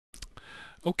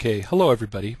Okay, hello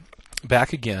everybody.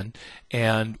 Back again,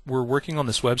 and we're working on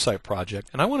this website project,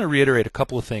 and I want to reiterate a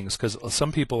couple of things because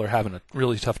some people are having a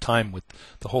really tough time with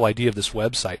the whole idea of this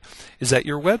website, is that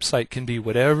your website can be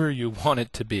whatever you want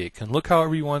it to be. It can look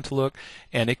however you want it to look,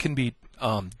 and it can be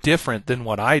different than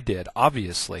what I did,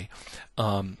 obviously.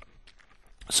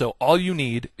 So all you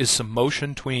need is some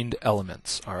motion tweened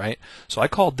elements, all right? So I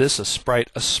called this a sprite.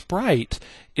 A sprite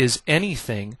is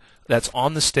anything that's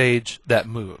on the stage that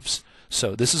moves.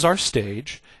 So this is our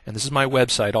stage, and this is my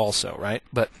website also, right?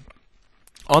 But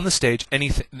on the stage,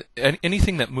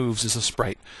 anything that moves is a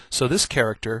sprite. So this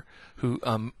character who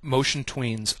motion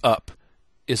tweens up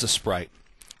is a sprite.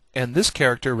 And this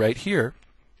character right here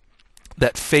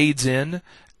that fades in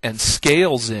and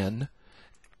scales in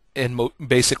and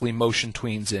basically motion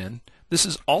tweens in, this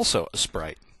is also a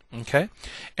sprite. Okay?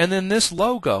 And then this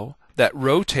logo that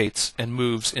rotates and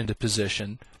moves into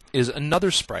position is another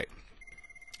sprite.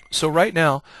 So right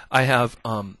now I have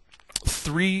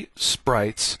 3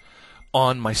 sprites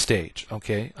on my stage.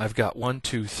 Okay, I've got 1,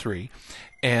 2, 3,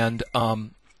 and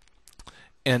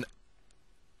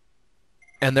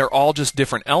they're all just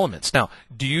different elements. Now,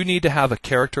 do you need to have a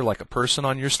character like a person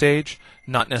on your stage?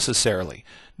 Not necessarily.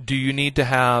 Do you need to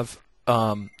have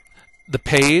the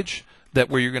page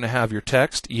where you're going to have your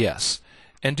text? Yes.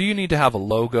 And do you need to have a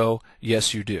logo?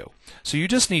 Yes, you do. So you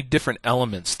just need different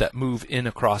elements that move in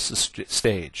across the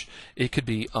stage. It could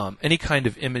be any kind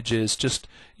of images. Just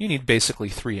you need basically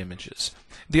 3 images.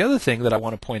 The other thing that I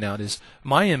want to point out is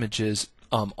my images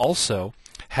also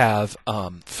have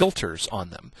filters on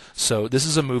them. So this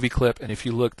is a movie clip, and if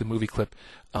you look, the movie clip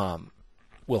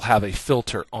will have a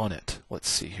filter on it. Let's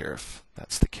see here if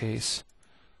that's the case.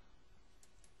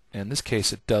 In this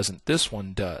case, it doesn't. This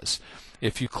one does.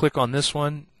 If you click on this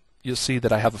one, you'll see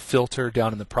that I have a filter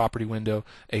down in the property window.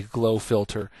 A glow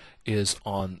filter is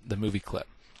on the movie clip.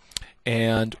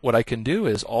 And what I can do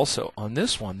is also on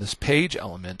this one, this page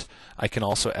element, I can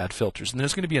also add filters. And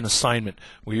there's going to be an assignment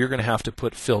where you're going to have to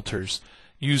put filters,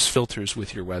 use filters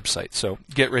with your website. So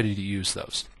get ready to use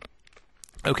those.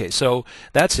 Okay, so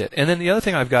that's it. And then the other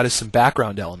thing I've got is some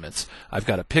background elements. I've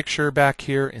got a picture back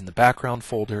here in the background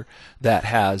folder that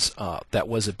has that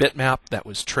was a bitmap that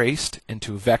was traced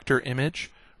into a vector image,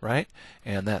 right?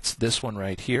 And that's this one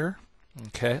right here.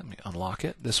 Okay, let me unlock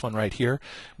it. This one right here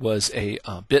was a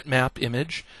bitmap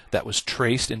image that was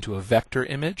traced into a vector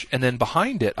image. And then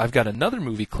behind it, I've got another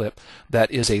movie clip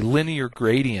that is a linear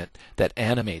gradient that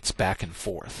animates back and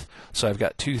forth. So I've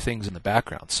got 2 things in the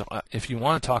background. So if you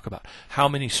want to talk about how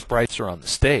many sprites are on the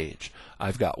stage,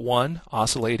 I've got 1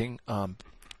 oscillating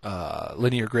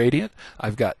linear gradient.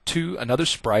 I've got 2, another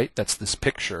sprite, that's this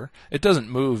picture. It doesn't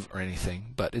move or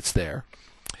anything, but it's there.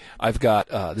 I've got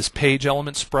this page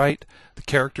element sprite, the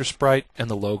character sprite,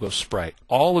 and the logo sprite.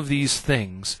 All of these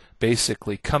things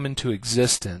basically come into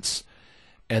existence,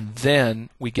 and then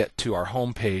we get to our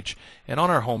home page. And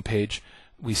on our home page,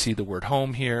 we see the word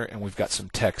home here, and we've got some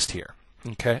text here.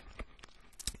 Okay?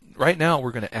 Right now,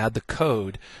 we're going to add the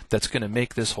code that's going to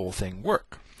make this whole thing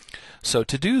work. So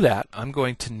to do that, I'm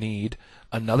going to need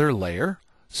another layer.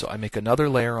 So I make another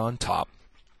layer on top.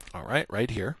 All right,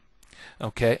 right here.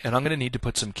 Okay, and I'm going to need to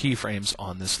put some keyframes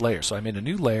on this layer. So I made a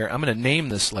new layer. I'm going to name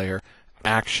this layer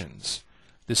Actions.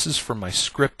 This is for my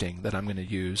scripting that I'm going to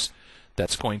use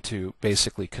that's going to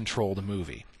basically control the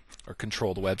movie or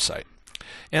control the website.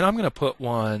 And I'm going to put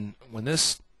one,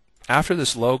 after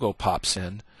this logo pops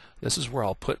in, this is where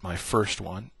I'll put my first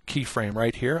one. Keyframe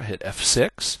right here. I hit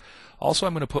F6. Also,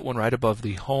 I'm going to put one right above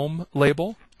the home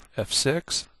label,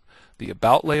 F6, the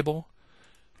about label,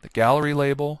 the gallery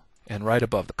label, and right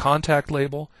above the contact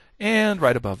label, and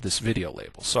right above this video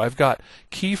label. So I've got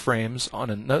keyframes on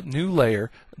a new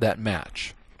layer that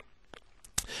match.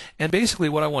 And basically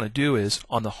what I want to do is,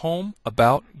 on the home,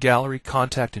 about, gallery,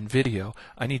 contact, and video,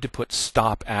 I need to put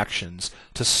stop actions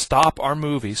to stop our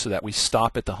movie so that we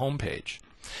stop at the home page.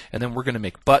 And then we're going to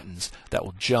make buttons that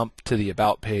will jump to the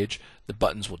about page, the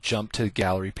buttons will jump to the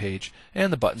gallery page,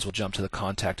 and the buttons will jump to the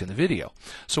contact and the video.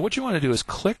 So what you want to do is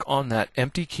click on that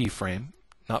empty keyframe,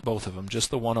 not both of them, just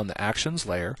the one on the Actions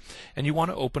layer, and you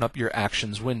want to open up your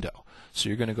Actions window. So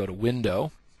you're going to go to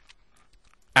Window,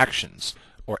 Actions,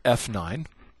 or F9,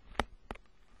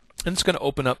 and it's going to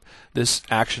open up this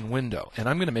action window. And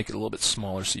I'm going to make it a little bit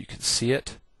smaller so you can see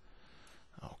it.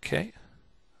 Okay,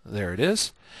 there it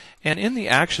is. And in the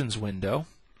Actions window,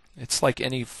 it's like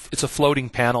it's a floating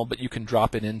panel, but you can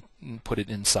drop it in and put it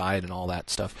inside and all that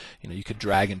stuff. You know, you could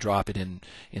drag and drop it in,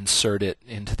 insert it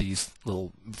into these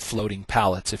little floating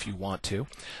palettes if you want to.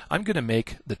 I'm going to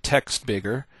make the text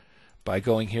bigger by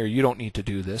going here. You don't need to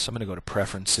do this. I'm going to go to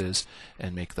Preferences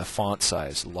and make the font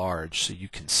size large so you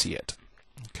can see it.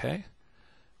 Okay,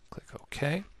 click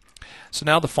OK. So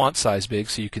now the font size big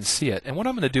so you can see it. And what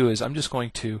I'm going to do is I'm just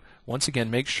going to once again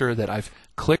make sure that I've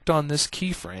clicked on this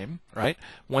keyframe, right?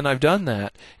 When I've done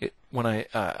that, when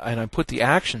I put the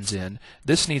actions in,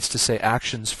 this needs to say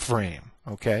actions frame,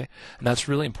 okay? And that's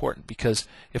really important because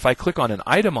if I click on an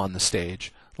item on the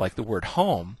stage, like the word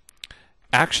home,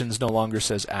 actions no longer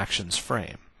says actions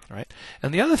frame. Right?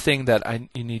 And the other thing that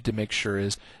you need to make sure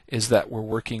is that we're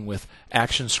working with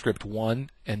ActionScript 1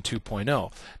 and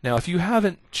 2.0. Now, if you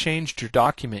haven't changed your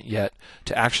document yet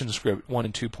to ActionScript 1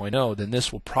 and 2.0, then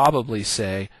this will probably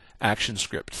say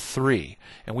ActionScript 3.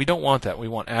 And we don't want that. We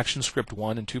want ActionScript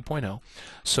 1 and 2.0.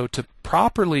 So to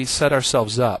properly set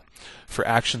ourselves up for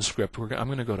ActionScript, I'm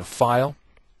going to go to File,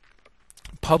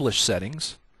 Publish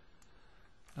Settings.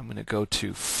 I'm going to go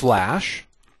to Flash,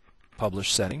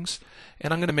 Publish Settings,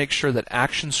 and I'm going to make sure that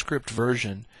ActionScript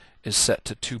version is set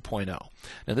to 2.0.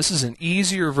 Now this is an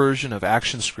easier version of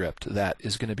ActionScript that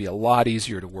is going to be a lot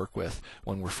easier to work with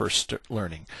when we're first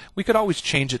learning. We could always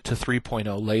change it to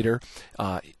 3.0 later.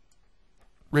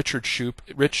 Rich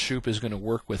Shoup is going to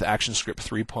work with ActionScript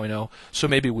 3.0, so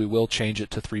maybe we will change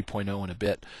it to 3.0 in a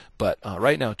bit, but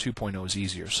right now 2.0 is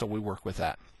easier, so we work with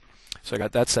that. So I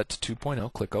got that set to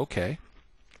 2.0, click OK.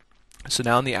 So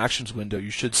now in the Actions window, you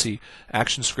should see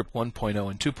ActionScript 1.0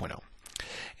 and 2.0.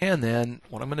 And then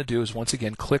what I'm going to do is once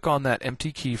again click on that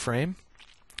empty keyframe.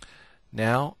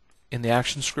 Now in the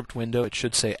ActionScript window, it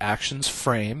should say Actions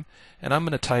Frame, and I'm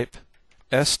going to type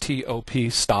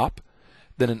STOP, stop,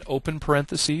 then an open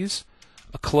parentheses,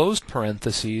 a closed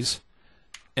parentheses,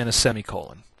 and a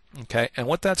semicolon. Okay, and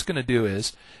what that's going to do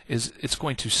is it's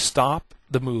going to stop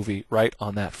the movie right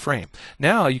on that frame.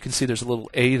 Now you can see there's a little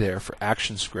A there for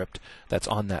ActionScript that's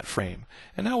on that frame.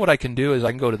 And now what I can do is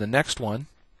I can go to the next one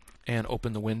and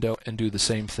open the window and do the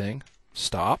same thing.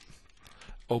 Stop,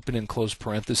 open and close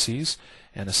parentheses,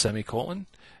 and a semicolon.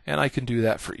 And I can do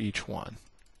that for each one.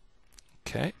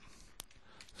 Okay,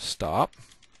 stop,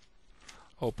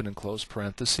 open and close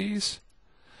parentheses.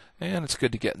 And it's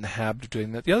good to get in the habit of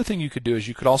doing that. The other thing you could do is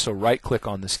you could also right-click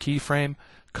on this keyframe,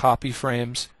 copy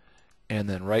frames, and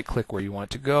then right-click where you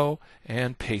want it to go,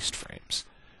 and paste frames.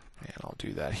 And I'll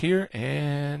do that here,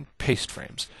 and paste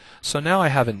frames. So now I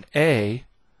have an A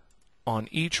on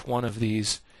each one of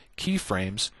these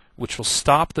keyframes, which will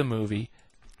stop the movie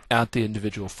at the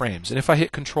individual frames. And if I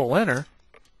hit Control-Enter,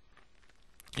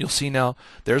 you'll see now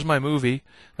there's my movie.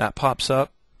 That pops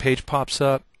up, page pops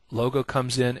up, logo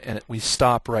comes in, and we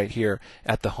stop right here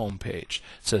at the home page.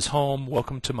 It says home,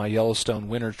 welcome to my Yellowstone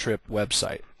winter trip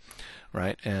website,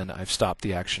 right? And I've stopped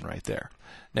the action right there.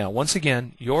 Now once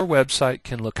again, your website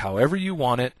can look however you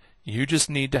want it. You just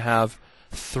need to have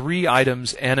 3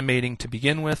 items animating to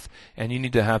begin with, and you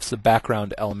need to have the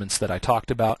background elements that I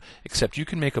talked about, except you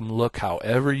can make them look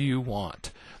however you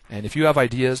want. And if you have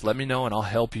ideas, let me know and I'll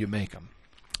help you make them.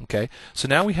 Okay, so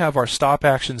now we have our stop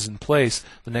actions in place.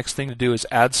 The next thing to do is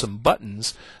add some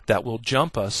buttons that will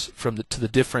jump us to the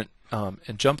different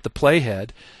and jump the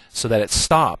playhead so that it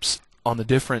stops on the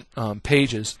different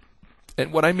pages.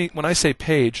 And what I mean when I say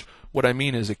page, what I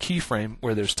mean is a keyframe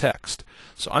where there's text.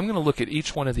 So I'm going to look at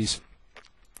each one of these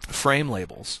frame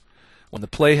labels. When the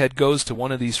playhead goes to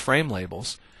one of these frame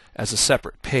labels as a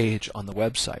separate page on the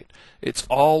website, it's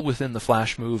all within the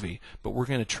Flash movie, but we're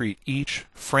going to treat each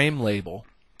frame label,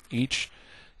 each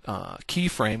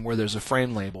keyframe where there's a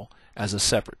frame label, as a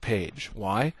separate page.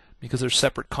 Why? Because there's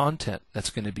separate content that's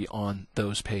going to be on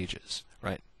those pages.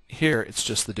 Right here, it's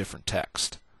just the different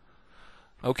text.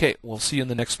 Okay, we'll see you in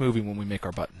the next movie when we make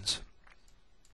our buttons.